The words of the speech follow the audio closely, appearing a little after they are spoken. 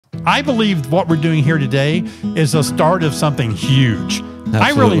I believe what we're doing here today is the start of something huge. Absolutely. I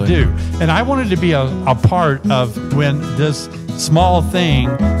really do. And I wanted to be a part of when this small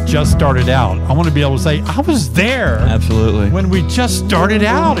thing just started out. I want to be able to say, I was there. Absolutely. When we just started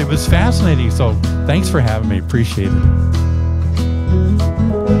out. It was fascinating. So thanks for having me. Appreciate it.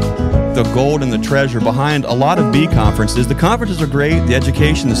 The gold and the treasure behind a lot of bee conferences. The conferences are great, the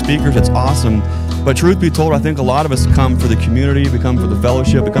education, the speakers, it's awesome. But truth be told, I think a lot of us come for the community, we come for the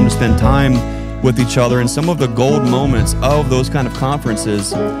fellowship, we come to spend time with each other. And some of the gold moments of those kind of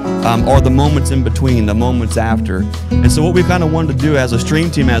conferences are the moments in between, the moments after. And so what we kind of wanted to do as a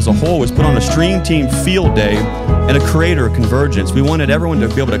stream team as a whole was put on a stream team field day and a creator convergence. We wanted everyone to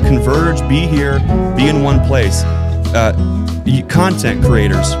be able to converge, be here, be in one place. Content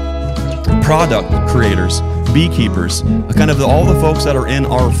creators, product creators, beekeepers, kind of all the folks that are in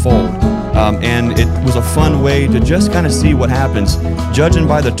our fold. And it was a fun way to just kind of see what happens. Judging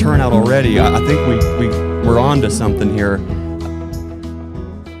by the turnout already, I think we're on to something here.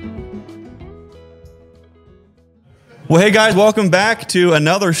 Well, hey guys, welcome back to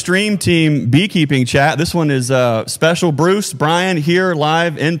another Stream Team Beekeeping Chat. This one is special Bruce, Brian here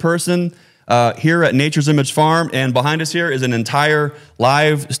live in person. Here at Nature's Image Farm, and behind us here is an entire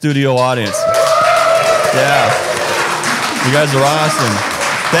live studio audience. Yeah, you guys are awesome.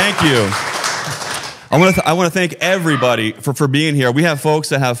 Thank you. I want to thank everybody for being here. We have folks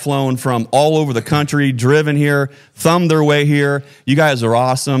that have flown from all over the country, driven here, thumbed their way here. You guys are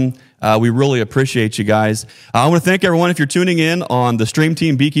awesome. We really appreciate you guys. I want to thank everyone if you're tuning in on the Stream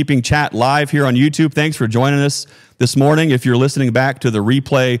Team Beekeeping Chat live here on YouTube. Thanks for joining us this morning. If you're listening back to the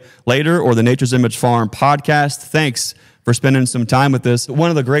replay later or the Nature's Image Farm podcast, thanks for spending some time with us. One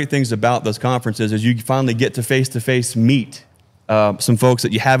of the great things about those conferences is you finally get to face meet some folks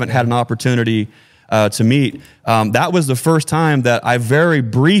that you haven't had an opportunity to meet. That was the first time that I very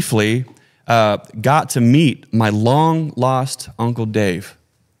briefly got to meet my long-lost Uncle Dave.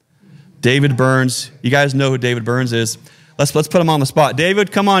 David Burns. You guys know who David Burns is. Let's put him on the spot.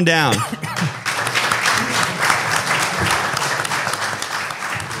 David, come on down.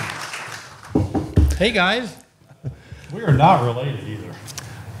 Hey guys, we are not related either.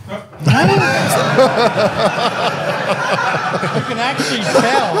 You can actually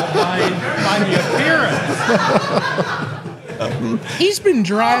tell by the appearance. He's been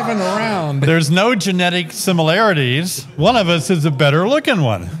driving around. There's no genetic similarities. One of us is a better looking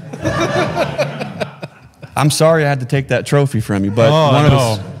one. I'm sorry I had to take that trophy from you, but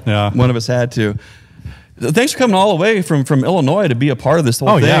one of us had to. Thanks for coming all the way from Illinois to be a part of this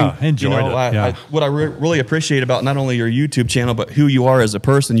whole thing. Yeah, enjoyed it. What I really appreciate about not only your YouTube channel, but who you are as a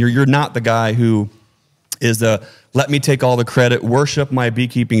person. You're not the guy who is the, let me take all the credit, worship my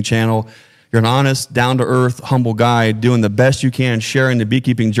beekeeping channel. You're an honest, down-to-earth, humble guy doing the best you can, sharing the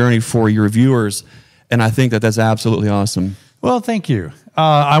beekeeping journey for your viewers. And I think that that's absolutely awesome. Well, thank you.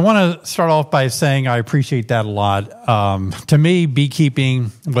 I want to start off by saying I appreciate that a lot. To me,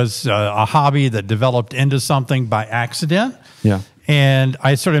 beekeeping was a hobby that developed into something by accident. Yeah. And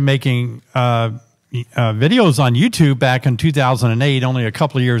I started making videos on YouTube back in 2008, only a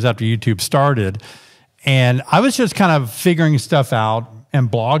couple of years after YouTube started. And I was just kind of figuring stuff out and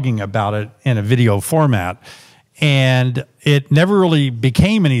blogging about it in a video format. And it never really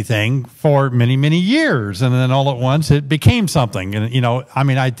became anything for many, many years. And then all at once it became something. And, you know, I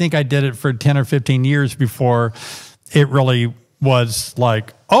mean, I think I did it for 10 or 15 years before it really was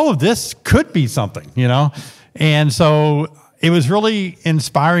like, oh, this could be something, you know? And so it was really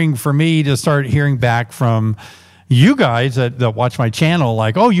inspiring for me to start hearing back from you guys that watch my channel,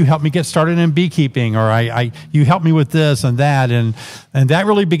 like, oh, you helped me get started in beekeeping, or you helped me with this and that. And that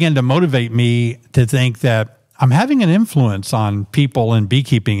really began to motivate me to think that I'm having an influence on people in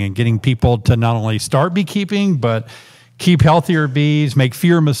beekeeping and getting people to not only start beekeeping, but keep healthier bees, make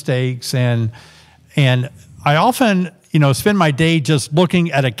fewer mistakes. And I often, you know, spend my day just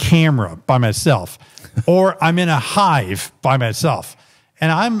looking at a camera by myself, or I'm in a hive by myself.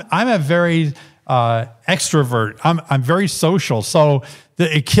 And I'm a very extrovert. I'm very social. So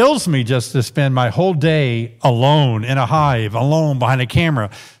it kills me just to spend my whole day alone in a hive, alone behind a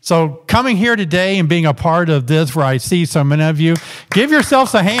camera. So coming here today and being a part of this, where I see so many of you, give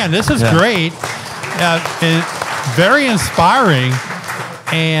yourselves a hand. This is great. Very inspiring.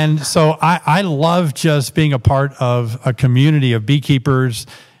 And so I love just being a part of a community of beekeepers.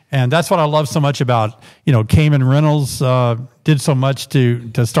 And that's what I love so much about, you know, Cayman Reynolds did so much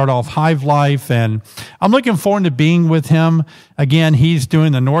to start off Hive Life. And I'm looking forward to being with him. Again, he's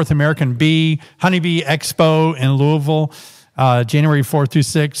doing the North American Honeybee Expo in Louisville, January 4th through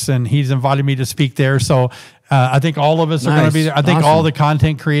 6th. And he's invited me to speak there. So I think all of us are going to be there. I think all the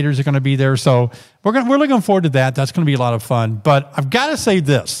content creators are going to be there. So we're looking forward to that. That's going to be a lot of fun. But I've got to say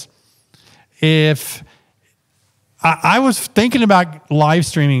this. If I was thinking about live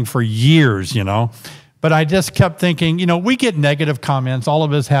streaming for years, you know, but I just kept thinking, you know, we get negative comments. All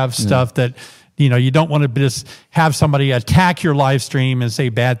of us have stuff that, you know, you don't want to just have somebody attack your live stream and say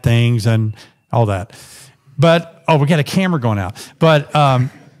bad things and all that. But, oh, we got a camera going out. But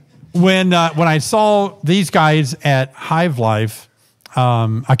when I saw these guys at Hive Life,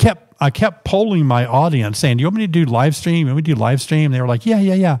 I kept polling my audience saying, do you want me to do live stream? You want me to do live stream? They were like,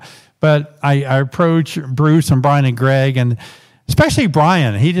 yeah. But I approached Bruce and Brian and Greg, and especially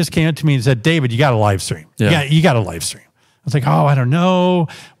Brian. He just came up to me and said, David, you got to live stream. Yeah, you got to live stream. I was like, oh, I don't know.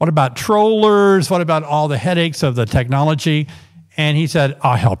 What about trollers? What about all the headaches of the technology? And he said,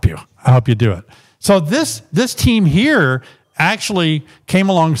 I'll help you. I'll help you do it. So this team here actually came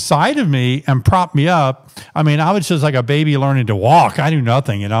alongside of me and propped me up. I mean, I was just like a baby learning to walk. I knew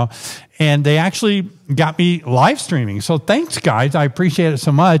nothing, you know. And they actually got me live streaming. So thanks, guys. I appreciate it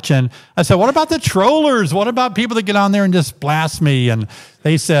so much. And I said, what about the trollers? What about people that get on there and just blast me? And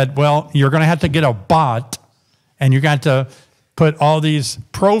they said, well, you're going to have to get a bot, and you're going to have to put all these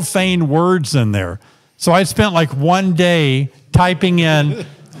profane words in there. So I spent like one day typing in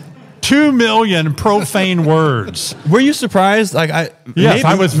 2 million profane words. Were you surprised? Like, yes,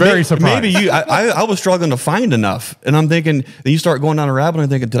 I was very surprised. Maybe I was struggling to find enough, and I'm thinking. Then you start going down a rabbit hole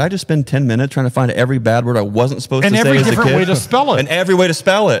and thinking, did I just spend 10 minutes trying to find every bad word I wasn't supposed to say as a kid? And every different way to spell it. And every way to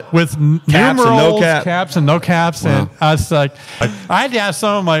spell it with caps numerals, and no cap. caps and no caps. Wow. And I was like, I had to ask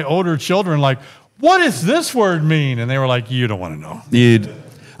some of my older children, like, what does this word mean? And they were like, you don't want to know.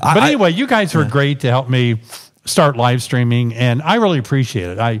 But anyway, you guys were great to help me start live streaming, and I really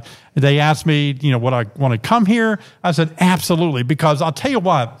appreciate it. They asked me, you know, would I want to come here? I said, absolutely, because I'll tell you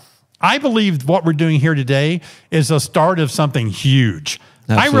what, I believe what we're doing here today is the start of something huge.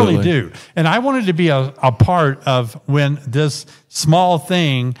 Absolutely. I really do. And I wanted to be a part of when this small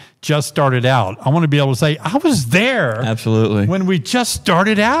thing just started out. I want to be able to say, I was there. Absolutely. When we just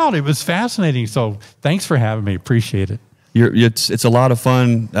started out. It was fascinating. So thanks for having me. Appreciate it. It's a lot of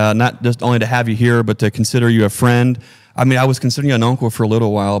fun, not just only to have you here, but to consider you a friend. I mean, I was considering you an uncle for a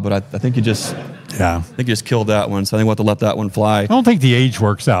little while, but I think you just, I think you just killed that one. So I think we'll have to let that one fly. I don't think the age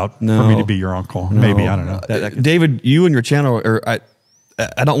works out for me to be your uncle. No. Maybe, I don't know. David, you and your channel, I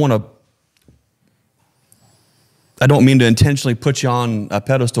don't want to. I don't mean to intentionally put you on a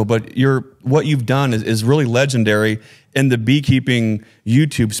pedestal, but what you've done is really legendary in the beekeeping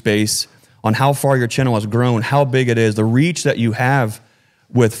YouTube space. On how far your channel has grown, how big it is, the reach that you have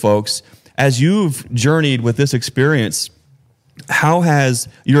with folks. As you've journeyed with this experience, how has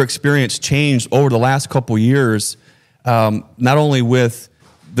your experience changed over the last couple years, not only with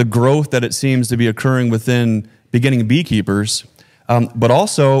the growth that it seems to be occurring within beginning beekeepers, but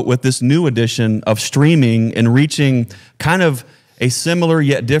also with this new edition of streaming and reaching kind of a similar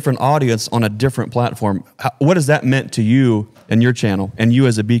yet different audience on a different platform? What has that meant to you and your channel and you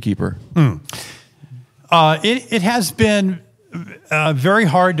as a beekeeper? It has been very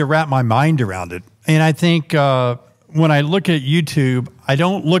hard to wrap my mind around it. And I think when I look at YouTube, I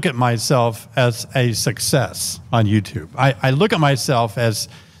don't look at myself as a success on YouTube. I look at myself as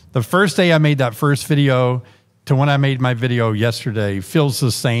the first day I made that first video to when I made my video yesterday feels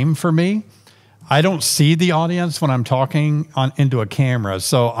the same for me. I don't see the audience when I'm talking into a camera,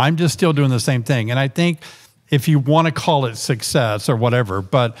 so I'm just still doing the same thing. And I think if you want to call it success or whatever,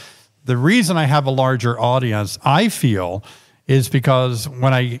 but the reason I have a larger audience, I feel, is because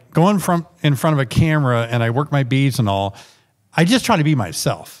when I go in front of a camera and I work my bees and all, I just try to be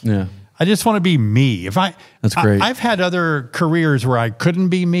myself. Yeah. I just want to be me. That's great. I've had other careers where I couldn't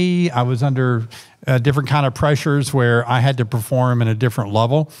be me. I was under different kind of pressures where I had to perform in a different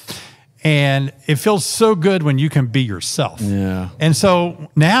level. And it feels so good when you can be yourself. Yeah. And so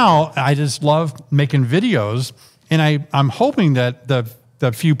now I just love making videos, and I'm hoping that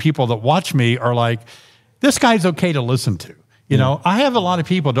the few people that watch me are like, this guy's okay to listen to. You know, I have a lot of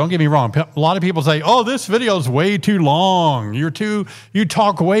people, don't get me wrong, a lot of people say, oh, this video's way too long. You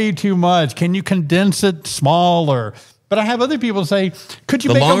talk way too much. Can you condense it smaller? But I have other people say, could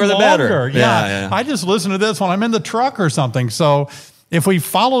you make it longer? The better. Yeah. I just listen to this when I'm in the truck or something. So if we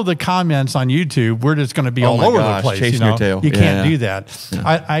follow the comments on YouTube, we're just going to be all over the place. Chasing your tail. You can't do that. Yeah.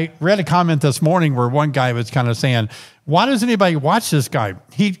 I read a comment this morning where one guy was kind of saying, why does anybody watch this guy?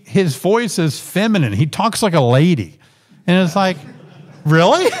 His voice is feminine. He talks like a lady. And it's like,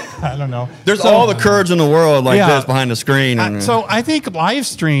 really? I don't know. There's all the courage in the world like this behind the screen. So I think live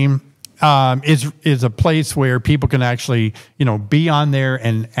stream is a place where people can actually, be on there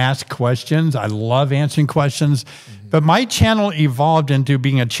and ask questions. I love answering questions. But my channel evolved into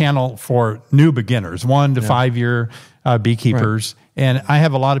being a channel for new beginners, 1 to 5 year beekeepers. Right. And I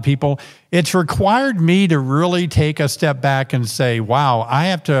have a lot of people. It's required me to really take a step back and say, wow, I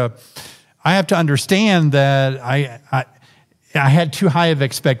have to understand that I had too high of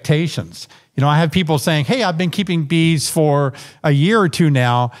expectations. I have people saying, hey, I've been keeping bees for a year or two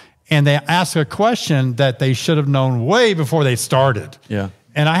now, and they ask a question that they should have known way before they started. Yeah.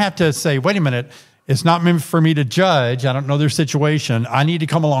 And I have to say, wait a minute, it's not meant for me to judge. I don't know their situation. I need to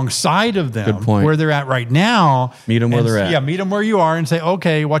come alongside of them where they're at right now. Meet them where they're at. Yeah, meet them where you are and say,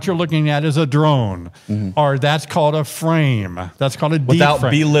 okay, what you're looking at is a drone, or that's called a frame. That's called a deep without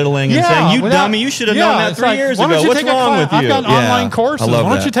frame. belittling and saying, you dummy, you should have known that 3 years ago. What's wrong with you? I've got online courses. Why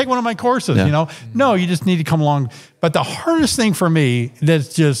don't you take one of my courses? Yeah. No, you just need to come along. But the hardest thing for me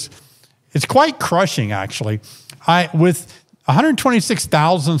it's quite crushing, actually. With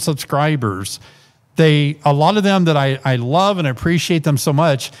 126,000 subscribers, a lot of them that I love and appreciate them so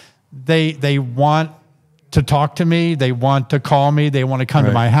much, they want to talk to me, they want to call me, they want to come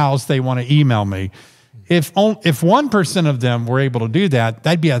to my house, they want to email me. If 1% of them were able to do that,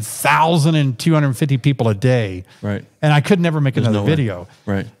 that'd be 1,250 people a day. Right. And I could never make another video.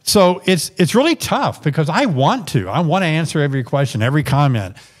 Right. So it's really tough because I want to answer every question, every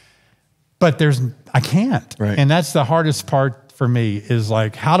comment, but I can't. Right. And that's the hardest part for me is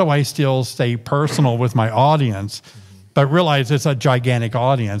like, how do I still stay personal with my audience, but realize it's a gigantic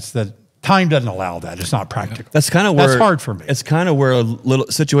audience that time doesn't allow that. It's not practical. That's hard for me. It's kind of where little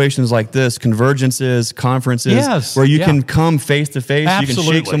situations like this, convergences, conferences, where you can come face to face, you can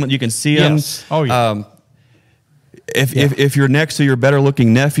shake someone, you can see them. Oh, yeah. If you're next to your better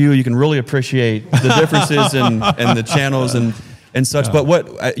looking nephew, you can really appreciate the differences in the channels and such. Yeah. But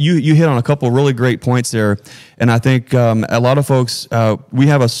what you hit on a couple of really great points there, and I think a lot of folks, we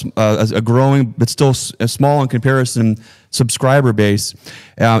have a growing but still small in comparison subscriber base,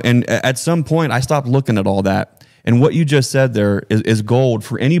 and at some point I stopped looking at all that. And what you just said there is gold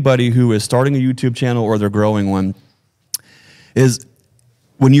for anybody who is starting a YouTube channel or they're growing one. Is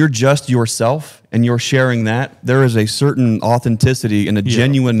when you're just yourself and you're sharing that, there is a certain authenticity and a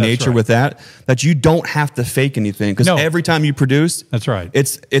genuine nature with that you don't have to fake anything, because every time you produce,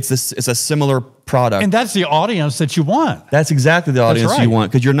 it's a similar product, and that's the audience that you want. That's exactly the audience you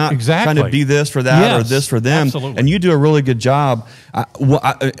want, because you're not trying to be this for that or this for them. Absolutely. And you do a really good job.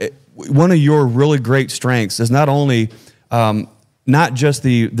 One of your really great strengths is not only not just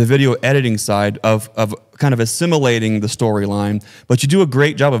the video editing side of kind of assimilating the storyline, but you do a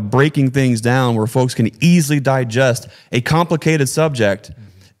great job of breaking things down where folks can easily digest a complicated subject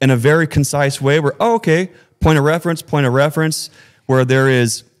in a very concise way where, point of reference, where there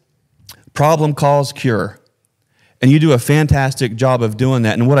is problem, cause, cure. And you do a fantastic job of doing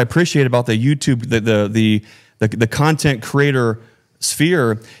that. And what I appreciate about the YouTube, the content creator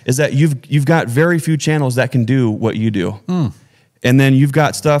sphere is that you've got very few channels that can do what you do. And then you've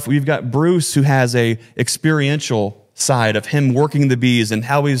got Bruce, who has a experiential side of him working the bees and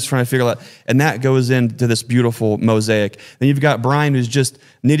how he's trying to figure out, and that goes into this beautiful mosaic. Then you've got Brian, who's just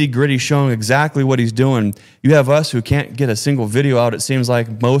nitty gritty, showing exactly what he's doing. You have us, who can't get a single video out, it seems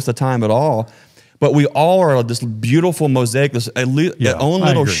like, most of the time at all. But we all are this beautiful mosaic, this own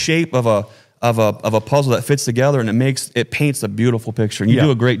little shape of a puzzle that fits together, and it paints a beautiful picture. And you do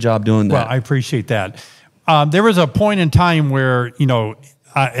a great job doing that. Well, I appreciate that. There was a point in time where,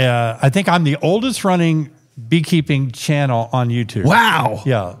 I think I'm the oldest running beekeeping channel on YouTube. Wow.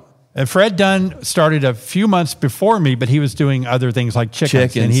 Yeah. And Fred Dunn started a few months before me, but he was doing other things like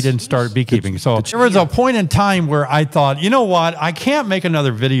chickens. And he didn't start beekeeping. So there was a point in time where I thought, you know what? I can't make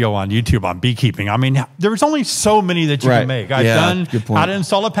another video on YouTube on beekeeping. I mean, there's only so many that you can make. I've done how to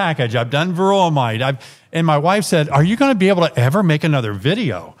install a package. I've done varroamide. And my wife said, are you going to be able to ever make another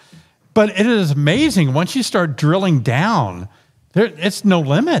video? But it is amazing once you start drilling down. It's no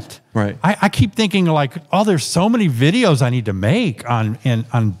limit. Right. I keep thinking like, there's so many videos I need to make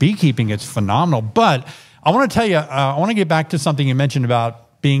on beekeeping. It's phenomenal. But I want to tell you, I want to get back to something you mentioned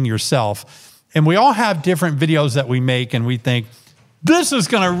about being yourself. And we all have different videos that we make, and we think, this is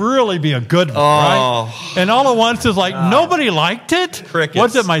going to really be a good one, right? And all at once is like, nobody liked it. Crickets.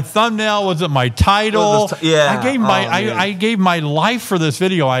 Was it my thumbnail? Was it my title? I gave my life for this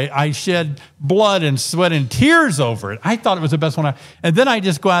video. I shed blood and sweat and tears over it. I thought it was the best one. And then I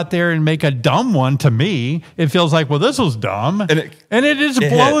just go out there and make a dumb one. To me, it feels like, well, this was dumb. And it just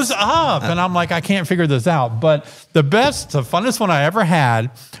blows up. And I'm like, I can't figure this out. But the funnest one I ever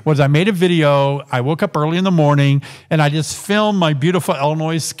had was I made a video. I woke up early in the morning and I just filmed my beautiful beautiful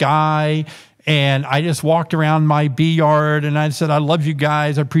Illinois sky. And I just walked around my bee yard and I said, I love you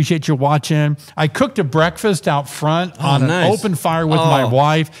guys. I appreciate you watching. I cooked a breakfast out front on an open fire with my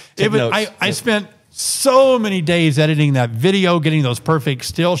wife. I spent so many days editing that video, getting those perfect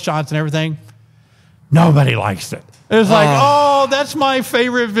still shots and everything. Nobody likes it. It was like, oh, that's my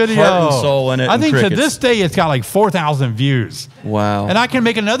favorite video. Heart and soul in it. I think to this day, it's got like 4,000 views. Wow. And I can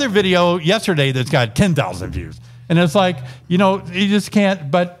make another video yesterday that's got 10,000 views. And it's like, you know, you just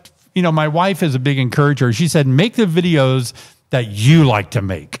can't, but you know, my wife is a big encourager. She said, make the videos that you like to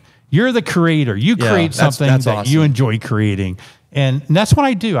make. You're the creator. You create something that awesome. You enjoy creating. And that's what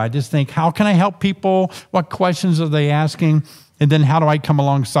I do. I just think, how can I help people? What questions are they asking? And then how do I come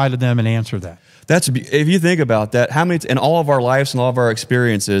alongside of them and answer that? That's, if you think about that, how many, in all of our lives and all of our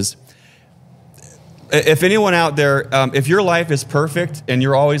experiences, if anyone out there, if your life is perfect and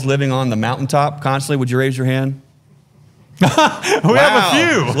you're always living on the mountaintop constantly, would you raise your hand? We have a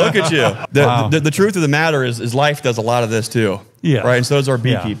few. Look at you. The truth of the matter is life does a lot of this too. Yeah. Right. And so does our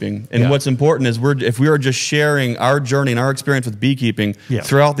beekeeping. And what's important is if we are just sharing our journey and our experience with beekeeping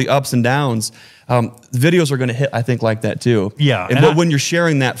throughout the ups and downs, videos are going to hit, I think, like that too. Yeah. And when you're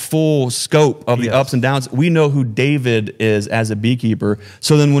sharing that full scope of the ups and downs, we know who David is as a beekeeper.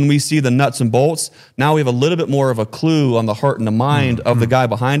 So then when we see the nuts and bolts, now we have a little bit more of a clue on the heart and the mind of the guy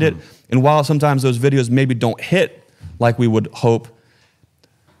behind it. And while sometimes those videos maybe don't hit like we would hope,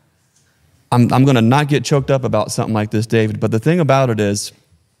 I'm going to not get choked up about something like this, David. But the thing about it is,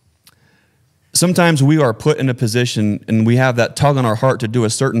 sometimes we are put in a position and we have that tug on our heart to do a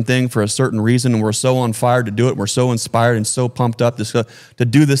certain thing for a certain reason, and we're so on fire to do it. We're so inspired and so pumped up to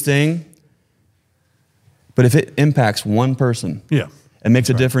do this thing. But if it impacts one person, it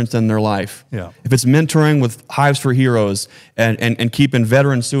makes a difference in their life. If it's mentoring with Hives for Heroes and keeping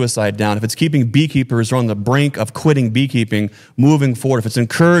veteran suicide down, if it's keeping beekeepers who are on the brink of quitting beekeeping, moving forward, if it's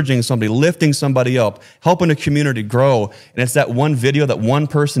encouraging somebody, lifting somebody up, helping a community grow, and it's that one video that one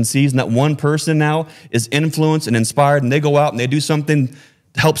person sees, and that one person now is influenced and inspired, and they go out and they do something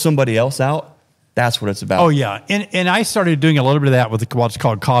to help somebody else out, that's what it's about. Oh, yeah. And I started doing a little bit of that with what's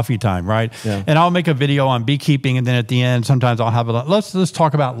called coffee time, right? And I'll make a video on beekeeping, and then at the end, sometimes I'll have let's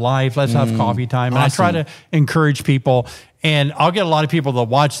talk about life. Let's have coffee time. And I try to encourage people. And I'll get a lot of people that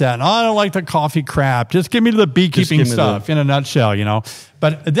watch that, and I don't like the coffee crap. Just give me the beekeeping stuff in a nutshell, you know.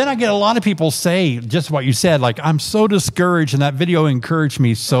 But then I get a lot of people say just what you said, like, I'm so discouraged, and that video encouraged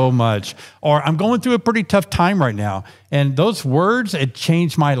me so much. Or I'm going through a pretty tough time right now. And those words, it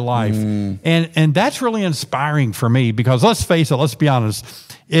changed my life. And that's really inspiring for me, because let's face it, let's be honest.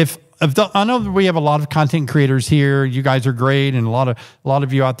 I know that we have a lot of content creators here. You guys are great, and a lot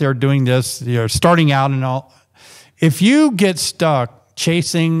of you out there doing this, you're starting out and all. If you get stuck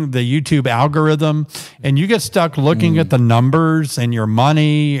chasing the YouTube algorithm and you get stuck looking at the numbers and your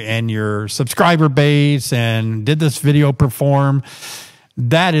money and your subscriber base and did this video perform,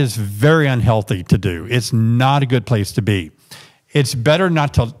 that is very unhealthy to do. It's not a good place to be. It's better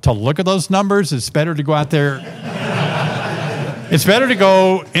not to look at those numbers. It's better to go out there. It's better to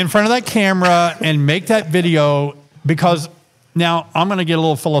go in front of that camera and make that video, because now I'm going to get a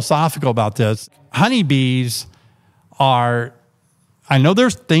little philosophical about this. Honeybees I know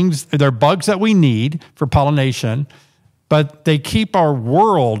there's there are bugs that we need for pollination, but they keep our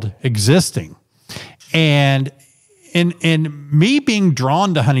world existing. And in me being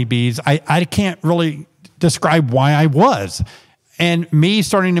drawn to honeybees, I can't really describe why I was. And me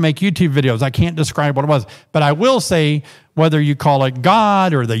starting to make YouTube videos, I can't describe what it was. But I will say, whether you call it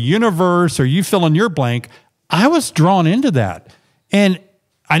God or the universe or you fill in your blank, I was drawn into that. And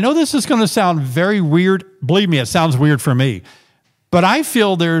I know this is going to sound very weird. Believe me, it sounds weird for me. But I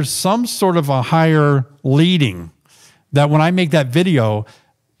feel there's some sort of a higher leading that when I make that video,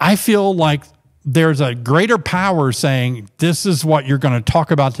 I feel like there's a greater power saying, this is what you're going to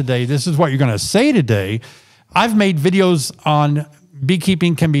talk about today. This is what you're going to say today. I've made videos on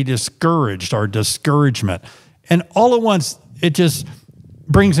beekeeping can be discouraged or discouragement. And all at once, it just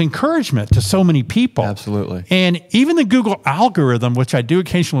brings encouragement to so many people. Absolutely. And even the Google algorithm, which I do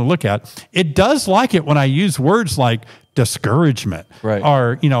occasionally look at, it does like it when I use words like discouragement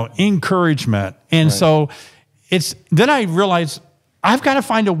or, you know, encouragement. And so then I realized I've got to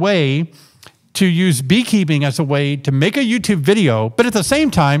find a way to use beekeeping as a way to make a YouTube video, but at the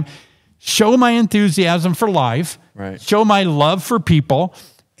same time, show my enthusiasm for life, show my love for people,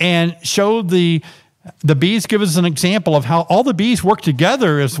 and show the bees, give us an example of how all the bees work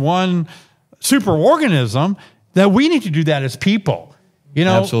together as one super organism, that we need to do that as people. You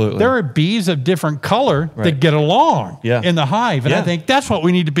know, Absolutely. there are bees of different color that get along in the hive. And I think that's what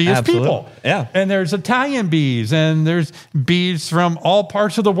we need to be as people. Yeah. And there's Italian bees and there's bees from all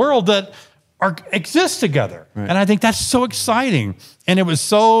parts of the world that exist together. And I think that's so exciting. And it was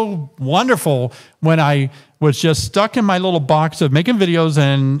so wonderful when I was just stuck in my little box of making videos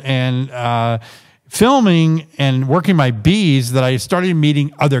and filming and working my bees that I started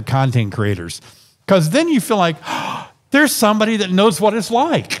meeting other content creators. Because then you feel like, there's somebody that knows what it's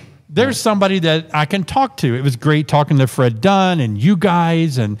like. There's somebody that I can talk to. It was great talking to Fred Dunn and you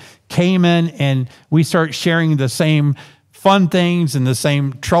guys and Cayman, and we start sharing the same fun things and the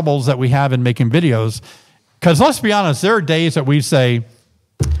same troubles that we have in making videos. Because let's be honest, there are days that we say,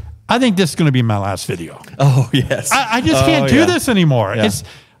 I think this is going to be my last video. Oh, yes. I just can't do this anymore.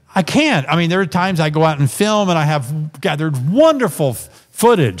 I can't. I mean, there are times I go out and film and I have gathered wonderful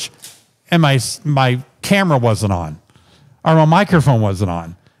footage and my camera wasn't on. Or my microphone wasn't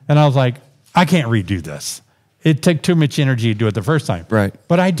on. And I was like, I can't redo this. It took too much energy to do it the first time. Right.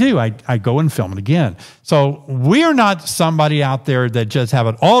 But I do. I go and film it again. So we are not somebody out there that just have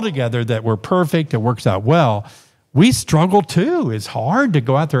it all together, that we're perfect, it works out well. We struggle too. It's hard to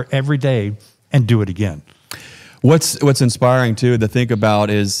go out there every day and do it again. What's inspiring too to think about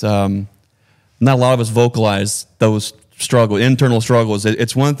is not a lot of us vocalize those internal struggles.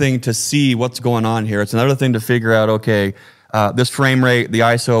 It's one thing to see what's going on here. It's another thing to figure out, okay, this frame rate, the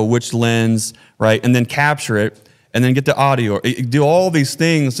ISO, which lens, right? And then capture it and then get the audio. Do all these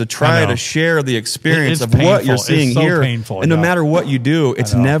things to try to share the experience of what you're seeing here. Painful, and no matter what you do,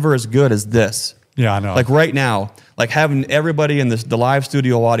 it's never as good as this. Yeah, I know. Like right now, like having everybody in the live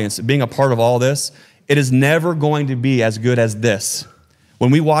studio audience, being a part of all this, it is never going to be as good as this. When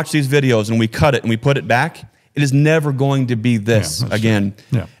we watch these videos and we cut it and we put it back, it is never going to be this again.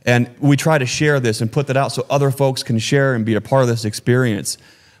 Yeah. And we try to share this and put that out so other folks can share and be a part of this experience.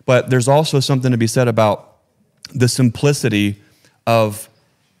 But there's also something to be said about the simplicity of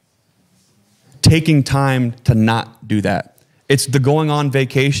taking time to not do that. It's the going on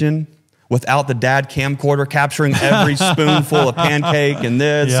vacation without the dad camcorder capturing every spoonful of pancake and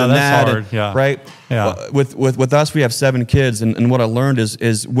this and that. Hard. Right? Yeah. With us, we have 7 kids, and what I learned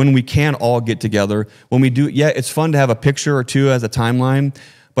is when we can all get together, when we do, it's fun to have a picture or two as a timeline,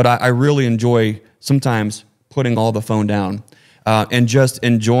 but I really enjoy sometimes putting all the phone down and just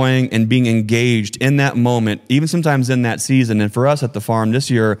enjoying and being engaged in that moment, even sometimes in that season. And for us at the farm this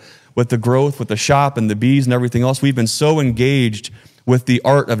year, with the growth, with the shop and the bees and everything else, we've been so engaged with the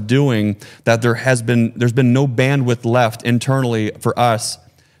art of doing that there's been no bandwidth left internally for us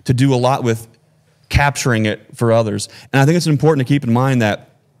to do a lot with capturing it for others. And I think it's important to keep in mind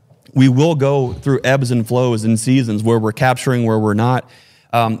that we will go through ebbs and flows in seasons where we're capturing, where we're not.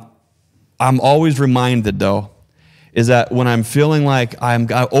 I'm always reminded, though, is that when I'm feeling like I'm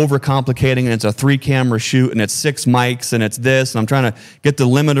overcomplicating and it's a 3-camera shoot and it's 6 mics and it's this, and I'm trying to get the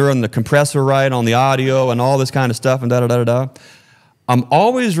limiter and the compressor right on the audio and all this kind of stuff and da-da-da-da-da, I'm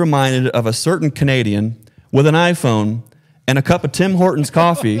always reminded of a certain Canadian with an iPhone and a cup of Tim Hortons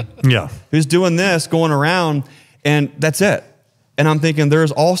coffee who's doing this, going around, and that's it. And I'm thinking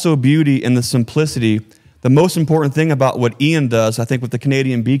there's also beauty in the simplicity. The most important thing about what Ian does, I think, with the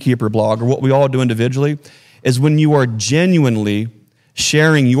Canadian Beekeeper blog, or what we all do individually, is when you are genuinely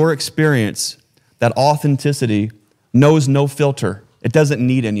sharing your experience, that authenticity knows no filter. It doesn't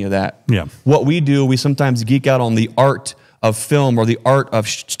need any of that. Yeah. What we do, we sometimes geek out on the art of film or the art of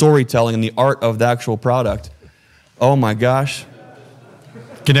storytelling and the art of the actual product. Oh my gosh.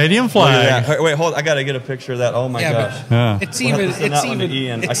 Canadian flag. Wait, hold. I got to get a picture of that. Oh my gosh. Yeah. It's even I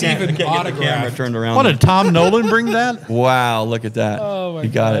can't get the camera turned around. What, did Tom Nolan bring that? Wow, look at that. Oh my You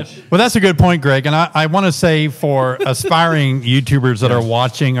got it. Well, that's a good point, Greg. And I want to say for aspiring YouTubers that are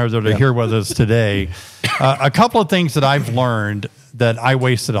watching or that are here with us today, a couple of things that I've learned that I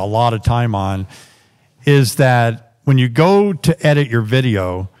wasted a lot of time on is that when you go to edit your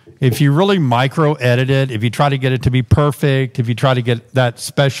video, if you really micro edit it, if you try to get it to be perfect, if you try to get that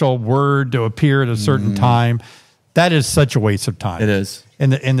special word to appear at a certain time, that is such a waste of time. It is.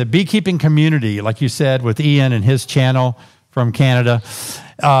 In the beekeeping community, like you said, with Ian and his channel from Canada,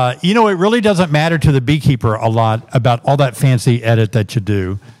 you know, it really doesn't matter to the beekeeper a lot about all that fancy edit that you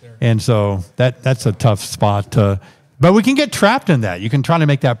do. And so that's a tough spot to, but we can get trapped in that. You can try to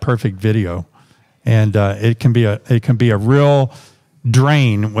make that perfect video. And it can be a real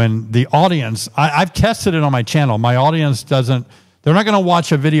drain when the audience, I've tested it on my channel. My audience they're not going to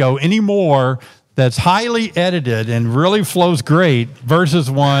watch a video anymore that's highly edited and really flows great versus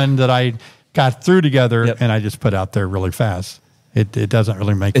one that I got through together and I just put out there really fast. it doesn't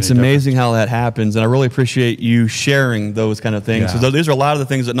really make It's any amazing how that happens, and I really appreciate you sharing those kind of things. Yeah. So these are a lot of the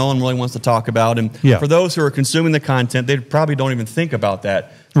things that no one really wants to talk about, and for those who are consuming the content, they probably don't even think about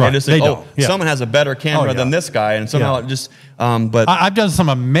that. Right. They just think, don't. Someone has a better camera than this guy, and somehow it just. But I've done some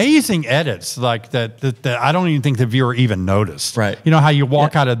amazing edits like that I don't even think the viewer even noticed. Right. You know how you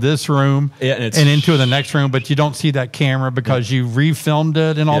walk out of this room and into the next room, but you don't see that camera because you refilmed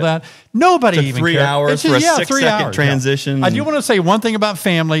it and all that. Nobody took even 3 cares. hours It's for a just- 6-second transition. I do want to say one thing about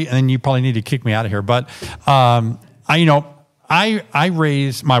family, and then you probably need to kick me out of here. But I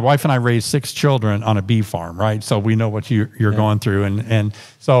raised, my wife and I raised 6 children on a bee farm, right? So we know what you're going through. And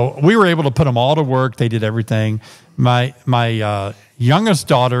so we were able to put them all to work. They did everything. My youngest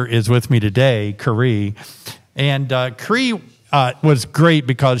daughter is with me today, Carrie. And Carrie was great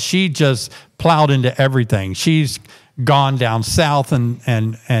because she just plowed into everything. She's gone down south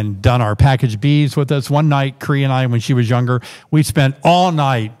and done our packaged bees with us. One night, Carrie and I, when she was younger, we spent all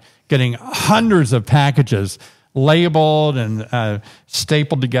night getting hundreds of packages labeled and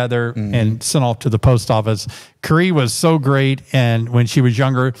stapled together and sent off to the post office. Carrie was so great, and when she was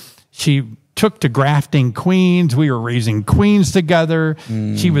younger, she took to grafting queens. We were raising queens together.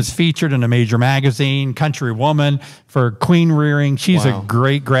 She was featured in a major magazine, Country Woman, for queen rearing. She's a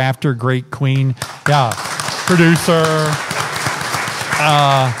great grafter, great queen. Yeah, producer.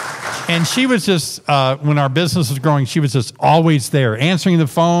 And she was just, when our business was growing, she was just always there, answering the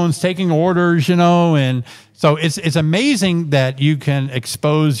phones, taking orders, and so it's amazing that you can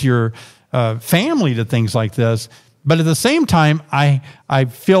expose your family to things like this. But at the same time, I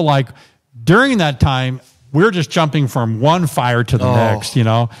feel like during that time, we're just jumping from one fire to the next,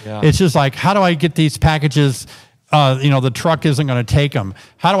 It's just like, how do I get these packages? The truck isn't going to take them.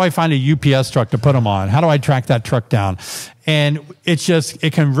 How do I find a UPS truck to put them on? How do I track that truck down? And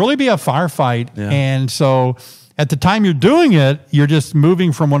it can really be a firefight. Yeah. And so at the time you're doing it, you're just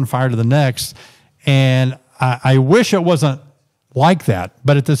moving from one fire to the next. And I wish it wasn't like that.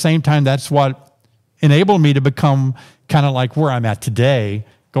 But at the same time, that's what enabled me to become kind of like where I'm at today,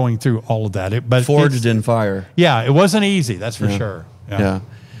 going through all of that. But forged in fire. Yeah, it wasn't easy. That's for sure. Yeah.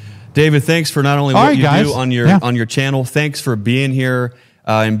 David, thanks for not only what you do on your channel. Thanks for being here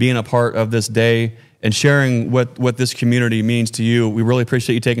and being a part of this day and sharing what this community means to you. We really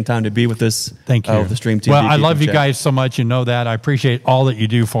appreciate you taking time to be with us. Thank you. With the Stream Team. Well, I love you guys so much. You know that. I appreciate all that you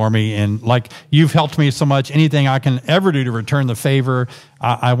do for me. And like, you've helped me so much. Anything I can ever do to return the favor,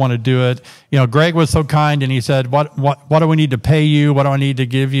 I want to do it. Greg was so kind, and he said, what do we need to pay you? What do I need to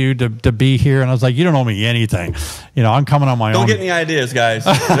give you to be here? And I was like, you don't owe me anything. I'm coming on my own. Don't get any ideas, guys.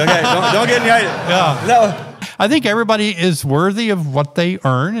 Okay? don't get any ideas. Yeah. No. I think everybody is worthy of what they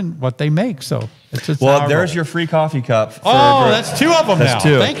earn and what they make. So it's just there's your free coffee cup. That's 2 of them now. That's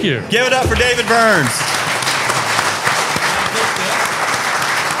 2. Thank you. Give it up for David Burns.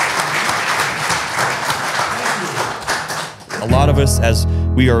 A lot of us, as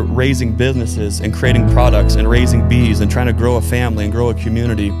we are raising businesses and creating products and raising bees and trying to grow a family and grow a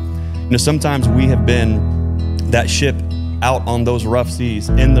community, sometimes we have been that ship out on those rough seas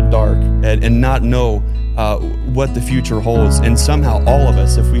in the dark and not know what the future holds. And somehow all of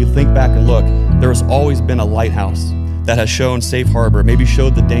us, if we think back and look, there has always been a lighthouse that has shown safe harbor, maybe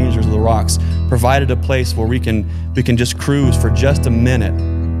showed the dangers of the rocks, provided a place where we can just cruise for just a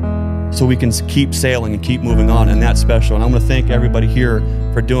minute so we can keep sailing and keep moving on. And that's special. And I'm going to thank everybody here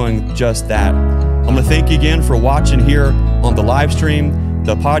for doing just that. I'm going to thank you again for watching here on the live stream,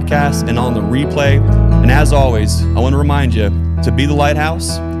 the podcast, and on the replay. And as always, I want to remind you to be the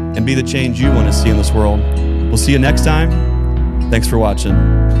lighthouse and be the change you want to see in this world. We'll see you next time. Thanks for watching.